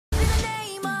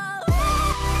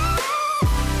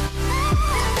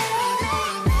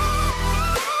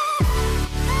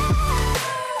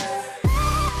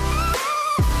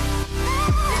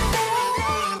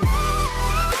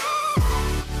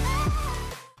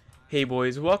Hey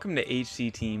boys, welcome to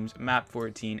HCTeams, map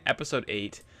 14, episode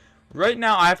 8. Right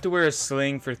now I have to wear a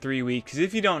sling for 3 weeks, because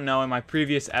if you don't know, in my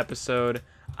previous episode,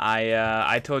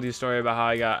 I told you a story about how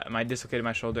I dislocated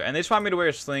my shoulder, and they just want me to wear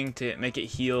a sling to make it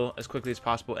heal as quickly as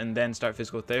possible and then start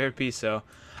physical therapy. So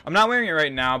I'm not wearing it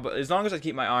right now, but as long as I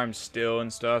keep my arms still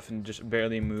and stuff and just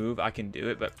barely move, I can do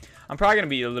it. But I'm probably going to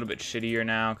be a little bit shittier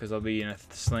now, because I'll be in a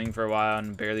sling for a while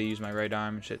and barely use my right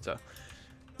arm and shit. So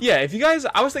yeah, if you guys,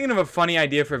 I was thinking of a funny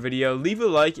idea for a video. Leave a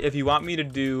like if you want me to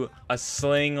do a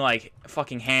sling, like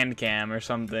fucking hand cam or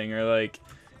something, or like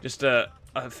just a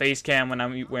face cam when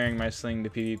I'm wearing my sling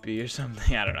to PvP or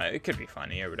something. I don't know, it could be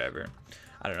funny or whatever.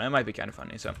 I don't know, it might be kind of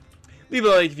funny. So leave a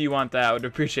like if you want that. I would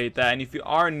appreciate that. And if you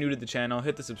are new to the channel,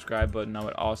 hit the subscribe button. I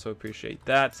would also appreciate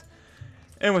that.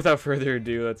 And without further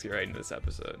ado, let's get right into this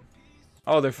episode.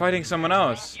 Oh, they're fighting someone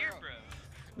else.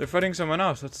 They're fighting someone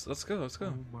else. Let's go. Let's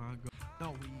go. Oh my god.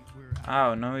 No,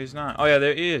 Oh, no, he's not. Oh, yeah,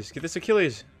 there he is. Get this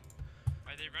Achilles.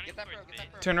 Are they running towards base?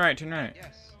 Turn right, turn right.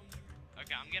 Yes.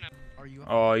 Okay, I'm gonna. Are you?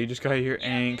 Oh, you just got your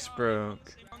anks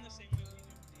broke.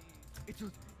 It's a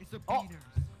beaters.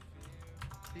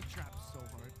 They trap so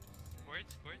hard.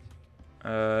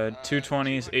 Squirts?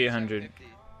 220s, 800.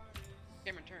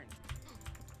 Cameron, turn.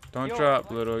 Don't drop,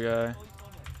 little guy.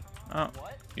 Oh,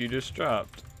 you just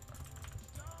dropped.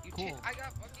 Cool. I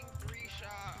got fucking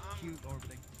 3-shot. Cute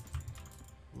orbiting.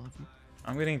 Love you.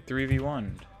 I'm getting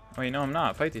 3v1'd. Wait, no, I'm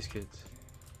not. Fight these kids.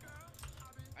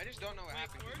 I just don't know what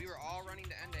happened. We were all running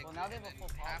to end Well, now they have a and full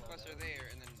then half combo, us are there,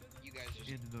 and then you guys just.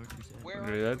 In the north percent. Where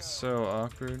Dude, that's so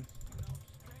awkward.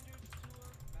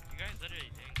 You guys literally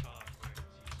didn't call out for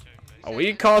it. Oh,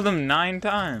 we called them 9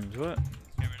 times. What? Cameron,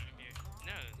 I'm here.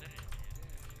 No, literally.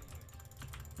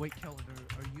 Wait, Kellen,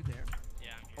 are you there? Yeah,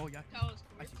 I'm here. Oh yeah.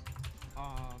 I see.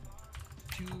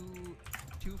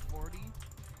 240,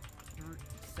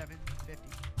 750.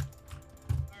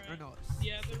 Or no,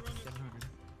 Yeah, they're running. 700.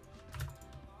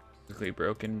 Quickly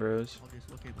broken, bros. I'll just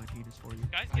locate my penis for you.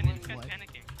 Guys, I get in. want You guys life.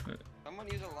 panicking. Someone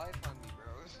use a life on me,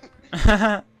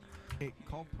 bros. Hey,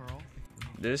 call Pearl.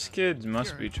 This kid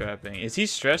must be trapping. Is he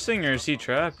stressing or is he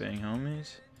trapping,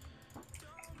 homies?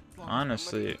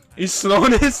 Honestly, he's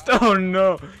slowing his. Oh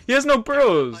no, he has no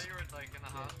bros.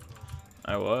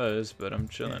 I was, but I'm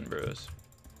chilling, bros.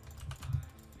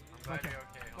 Okay.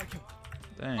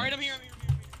 Dang. Alright, I'm here.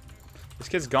 This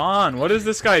kid's gone. What is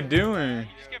this guy doing? You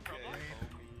just get problem.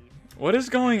 What is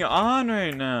going on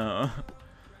right now?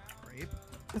 Rape.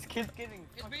 This kid's getting.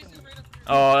 His base is right up.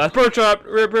 Oh, that's bro trap.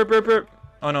 Rip, rip, rip, rip.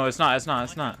 Oh no, it's not. It's not.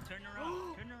 It's not.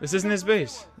 This isn't his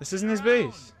base. This isn't his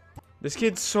base. This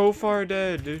kid's so far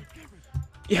dead, dude.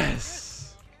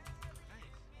 Yes.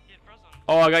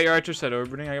 Oh, I got your archer set,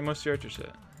 orbiting. I got most of your archer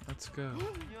set. Let's go.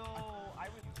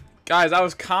 Guys, I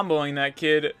was comboing that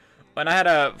kid when I had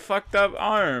a fucked up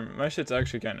arm. My shit's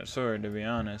actually kind of sore, to be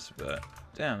honest, but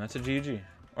damn, that's a GG.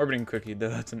 Orbiting quickie, though,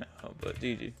 that's an L, but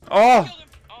GG. Oh,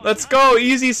 let's go.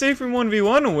 Easy, safe from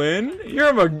 1v1 win. You're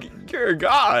a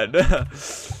god.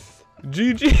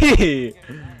 GG.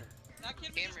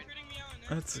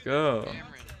 Let's go.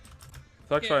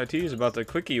 Flex YT is about the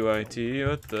quickie YT.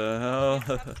 What the hell?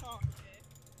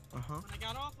 Uh-huh. I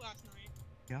got off last night.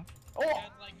 Yeah. Oh!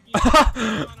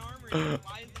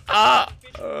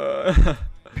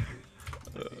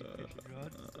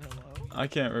 I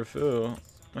can't refill.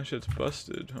 My shit's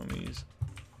busted, homies.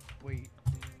 Wait.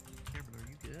 Cameron, are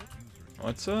you good?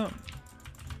 What's up?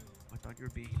 I thought you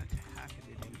were being attacked.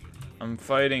 I'm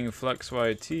fighting Flex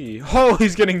YT. Oh,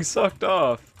 he's getting sucked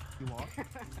off. You are?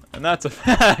 And that's a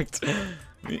fact.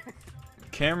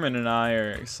 Cameron and I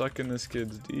are sucking this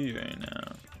kid's D right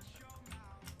now.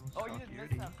 Oh, you just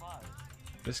missed that fly.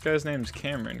 This guy's name's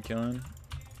Cameron, killing.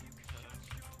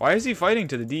 Why is he fighting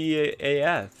to the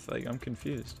DAF? Like, I'm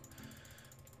confused.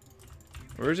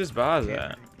 Where's his boss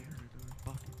at?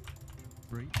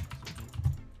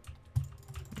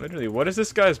 Literally, what is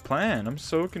this guy's plan? I'm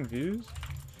so confused.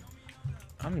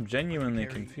 I'm genuinely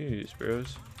confused,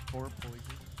 bros.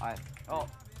 Oh.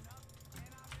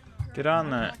 Get on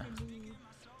that.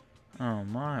 Oh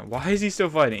my. Why is he still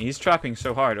fighting? He's trapping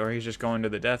so hard, or he's just going to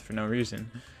the death for no reason.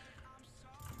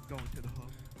 Going to the hub.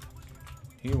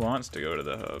 He wants to go to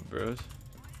the hub, bros.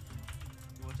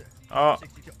 Oh. Oh,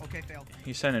 62. Okay, failed.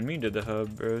 he's sending me to the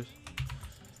hub, bros.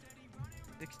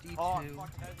 62. Oh, fuck,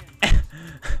 that was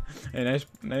Hey,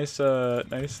 nice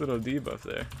little debuff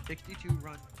there. 62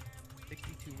 run.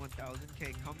 62 1000.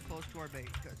 Okay, come close to our base.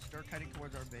 Start heading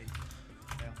towards our base.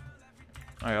 Fail.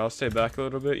 Alright, I'll stay back a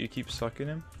little bit. You keep sucking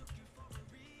him.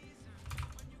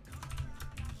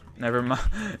 Never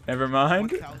mind. Never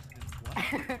mind.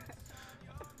 1094.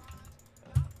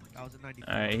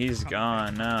 Alright, he's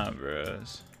gone now,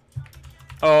 bros.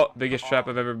 Oh, biggest trap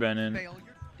I've ever been in. Fail,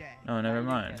 you're dead. Oh, never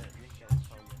mind.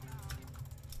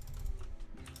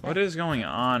 What is going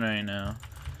on right now?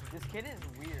 This kid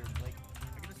is weird. Like,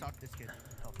 I'm gonna stop this kid.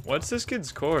 What's this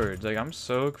kid's chords? Like, I'm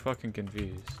so fucking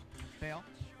confused. Fail.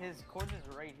 his cord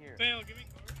is right here. Fail, give me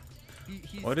cord.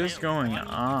 He's What is going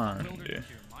on, dude?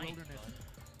 Wilderness.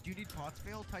 Do you need pots?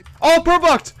 Fail type. Oh, pro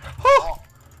boxed! Oh!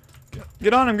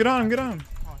 Get on him, get on him, get on him.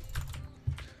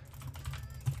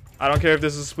 I don't care if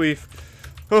this is spleef.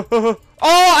 Oh,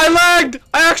 I lagged!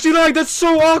 I actually lagged! That's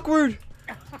so awkward!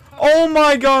 Oh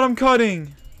my god, I'm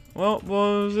cutting. Well,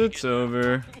 it's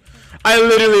over. I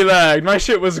literally lagged. My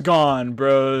shit was gone,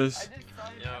 bros.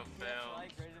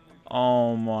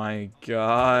 Oh my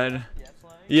god.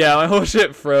 Yeah, my whole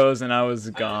shit froze and I was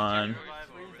gone.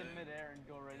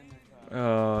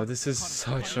 Oh, this is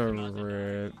such a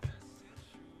rip.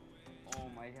 Oh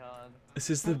my god. This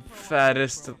is the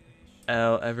fattest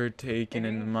L ever taken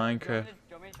in Minecraft.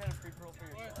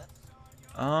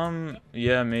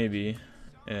 Yeah, maybe.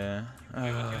 Yeah.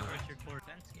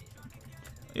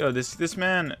 Yo, this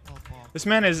man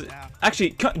is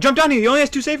actually jump down here. He only has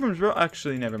 2 save rooms, bro.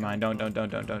 Actually, never mind. Don't.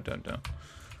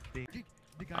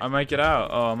 I might get out.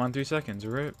 Oh, I'm on 3 seconds.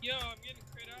 Rip. Yo, I'm getting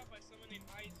crit out by someone named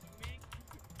Izumi.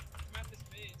 I'm at this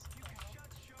base.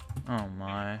 Oh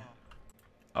my.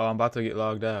 Oh, I'm about to get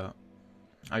logged out.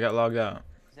 I got logged out.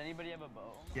 Does anybody have a bow?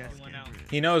 Yes.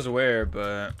 He knows where,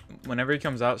 but whenever he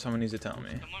comes out, someone needs to tell me.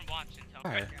 Someone watch and tell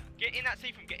me. Alright. Get in that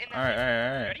safe room. Get in that Alright, safe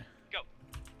room. alright. Ready? Go.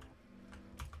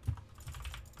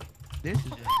 This is.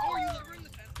 Oh, are you ever in the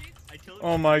fence gates? I told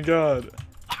Oh my god.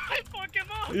 I fuck him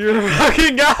up. You're a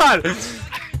fucking god!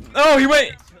 Oh, he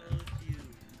went.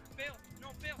 Fail. No,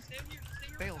 fail. Stay here. Stay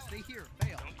here. Fail. Stay here.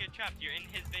 Fail. Don't get trapped. You're in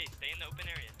his base. Stay in the open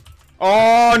area.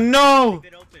 Oh no! Leave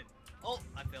it open. Oh,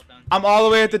 I fell down. I'm all the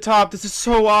way at the top. This is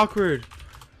so awkward.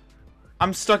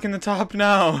 I'm stuck in the top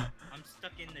now. I'm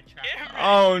stuck in the trap. Get ready,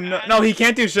 Oh no! guys. No, he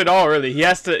can't do shit all really. He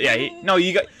has to. Yeah. No,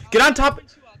 you got get on top.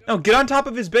 No, get on top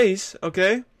of his base,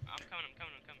 okay? I'm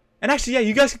coming. And actually, yeah,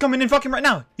 you guys can come in and fuck him right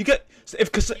now. You get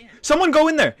cause someone go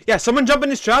in there. Yeah, someone jump in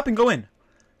his trap and go in.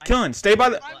 Kill him. Stay by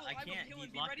the. I will I can't. kill He him.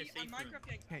 Be blocked ready the on safe room. Minecraft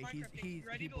gangs. Okay, Minecraft gangs. Be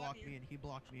ready he to let blocked me me in. in. He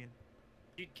blocked me in.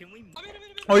 Dude, can we? I'm in.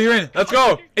 Oh, you're in. Let's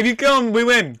go. If you kill him, we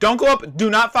win. Don't go up. Do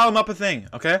not foul him up a thing,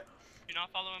 okay? Do not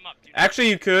follow him up. Actually,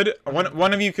 you could.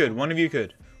 One of you could. One of you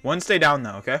could. One stay down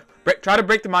though, okay? Try to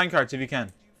break the minecarts if you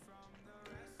can.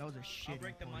 That was a shit.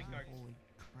 break the minecart. Holy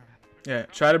crap. Yeah,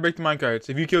 try to break the minecarts.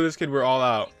 If you kill this kid, we're all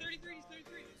out. He's 33. He's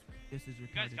 33. This is You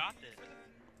guys retarded. got this.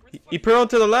 Where's the He fucking- pearled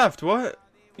to the left. What?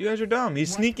 You guys are dumb.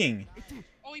 He's sneaking.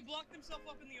 Oh, he blocked himself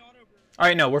up in the auto, bro. All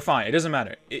right, no, we're fine. It doesn't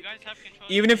matter. You guys have control.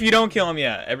 Even if you don't kill him,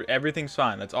 yeah, everything's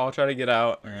fine. Let's all try to get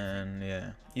out, and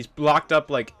yeah, he's blocked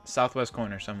up like southwest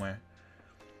corner somewhere.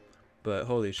 But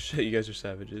holy shit, you guys are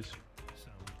savages.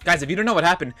 Guys, if you don't know what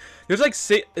happened, there's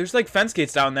like fence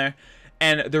gates down there,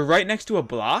 and they're right next to a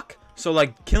block. So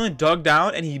like, Killen dug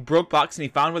down and he broke blocks and he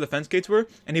found where the fence gates were,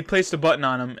 and he placed a button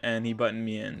on them and he buttoned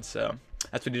me in. So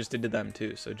that's what he just did to them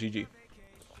too. So GG.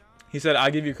 He said, "I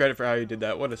give you credit for how you did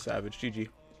that." What a savage. GG.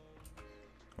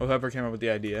 Well, whoever came up with the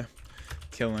idea.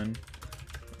 Killen.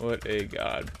 What a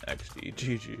god. XD.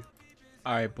 GG.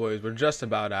 Alright, boys. We're just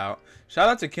about out. Shout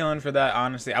out to Killen for that.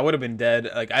 Honestly, I would have been dead.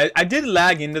 Like, I did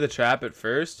lag into the trap at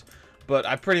first, but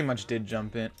I pretty much did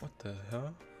jump in. What the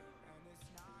hell?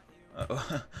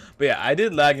 Oh. But yeah, I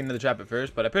did lag into the trap at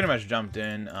first, but I pretty much jumped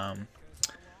in.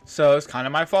 So it's kind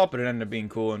of my fault, but it ended up being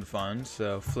cool and fun.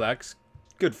 So flex.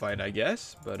 Good fight, I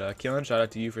guess. But Killen, shout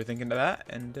out to you for thinking of that.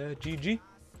 And GG.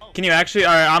 Can you actually?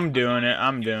 Alright, I'm doing it.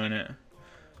 I'm doing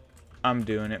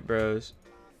it, bros.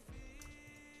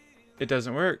 It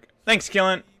doesn't work. Thanks,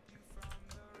 Killen.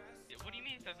 What do you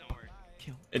mean it doesn't work?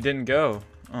 It didn't go.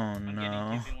 Oh I'm getting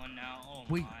no. 2v1 now. Oh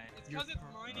Wait. my. It's because it's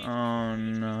mine. Oh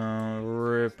no.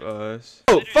 Rip us.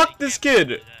 Oh, fuck this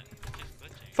kid.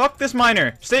 Fuck this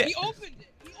miner. Stay. He opened it.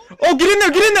 He opened Oh, get in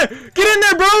there. Get in there. Get in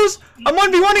there, bros. I'm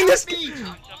 1v1ing this kid.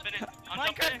 I'm jumping in.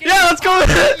 I'm jumping in. Yeah, let's go.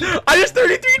 I just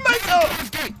 33'd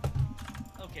myself.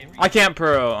 Okay. I can't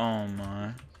pro. Oh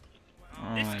my.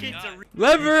 This Oh, kid's my. a.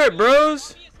 Lever it,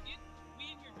 bros.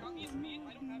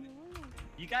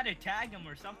 You gotta tag him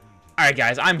or something. Alright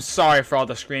guys, I'm sorry for all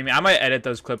the screaming. I might edit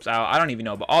those clips out. I don't even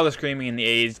know, but all the screaming in the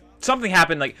A's. Something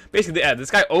happened, like, basically, yeah,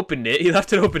 this guy opened it. He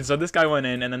left it open, so this guy went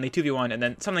in, and then they 2v1, and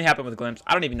then something happened with Glimpse.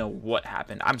 I don't even know what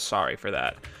happened. I'm sorry for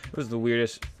that. It was the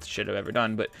weirdest shit I've ever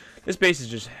done, but this base is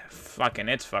just fucking,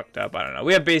 it's fucked up. I don't know.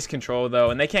 We have base control,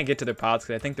 though, and they can't get to their pods,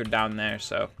 because I think they're down there,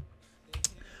 so. I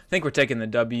think we're taking the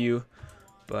W,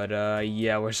 but,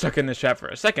 yeah, we're stuck in this trap for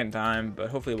a second time, but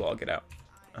hopefully we'll all get out.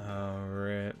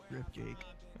 Rip. Rip Jake.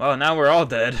 Well, now we're all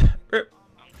dead. Rip.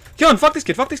 Killen, fuck this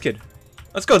kid. Fuck this kid.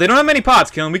 Let's go. They don't have many pots,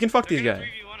 Killen. We can fuck these They're guys.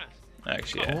 gonna 3v1 us.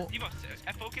 Actually, yeah. Oh.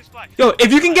 Focus black. Yo,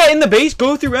 if you can get in the base,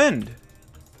 go through end.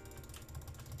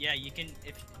 Yeah, you can.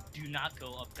 If do not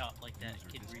go up top like that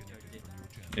kid retard did.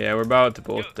 Yeah, we're about to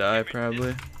both Yo, die, Cameron,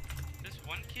 probably. This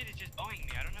one kid is just bowing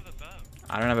me. I don't have a bow.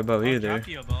 I don't have a bow I'll either. drop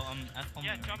you a bow. F1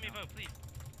 Yeah, right drop me a now. bow, please.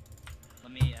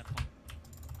 Let me F1.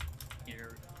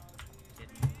 Here, kid.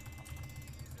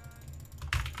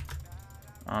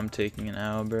 I'm taking an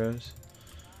L, bros.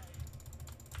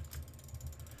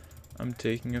 I'm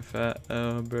taking a fat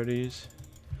L, buddies.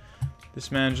 This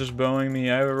man's just bowing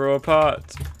me. I have a row of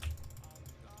pots.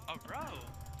 Oh, bro.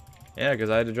 Yeah, because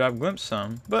I had to drop Glimpse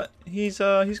some, but he's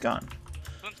gone.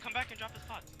 Let's come back and drop his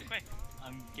pots. Quick.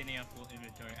 I'm getting a full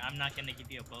inventory. I'm not gonna give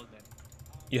you a bow then.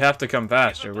 You have to come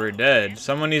faster. We're dead.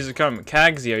 Someone needs to come.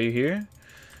 Kagsy, are you here?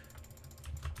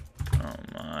 Oh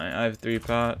my, I have 3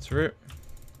 pots. Rip.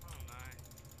 Oh,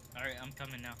 my. Alright, I'm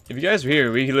coming now. If you guys were here,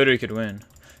 we literally could win.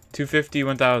 250,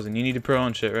 1,000. You need to pro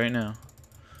and shit right now.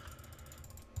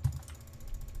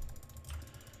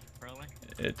 Rolling.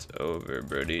 It's over,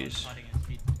 buddies. Potting at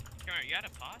speed. Come here, you had a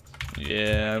pot?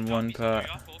 Yeah, I have 1 pot. Are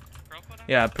you all full pro now?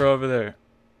 Yeah, pro over there.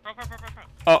 Pro.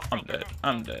 Oh, I'm dead.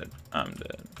 I'm dead. I'm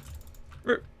dead.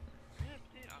 Rip.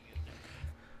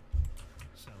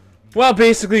 Well,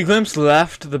 basically, Glimpse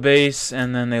left the base,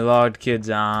 and then they logged kids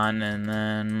on, and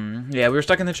then, yeah, we were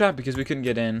stuck in the trap because we couldn't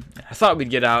get in. I thought we'd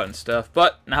get out and stuff,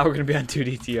 but now we're going to be on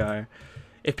 2DTR.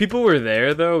 If people were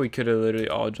there, though, we could have literally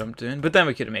all jumped in, but then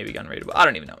we could have maybe gotten raidable. I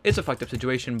don't even know. It's a fucked up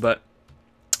situation, but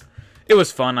it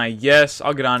was fun, I guess.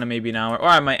 I'll get on in maybe an hour, or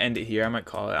I might end it here. I might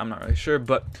call it. I'm not really sure,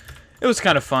 but it was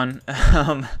kind of fun.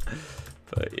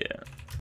 But, yeah.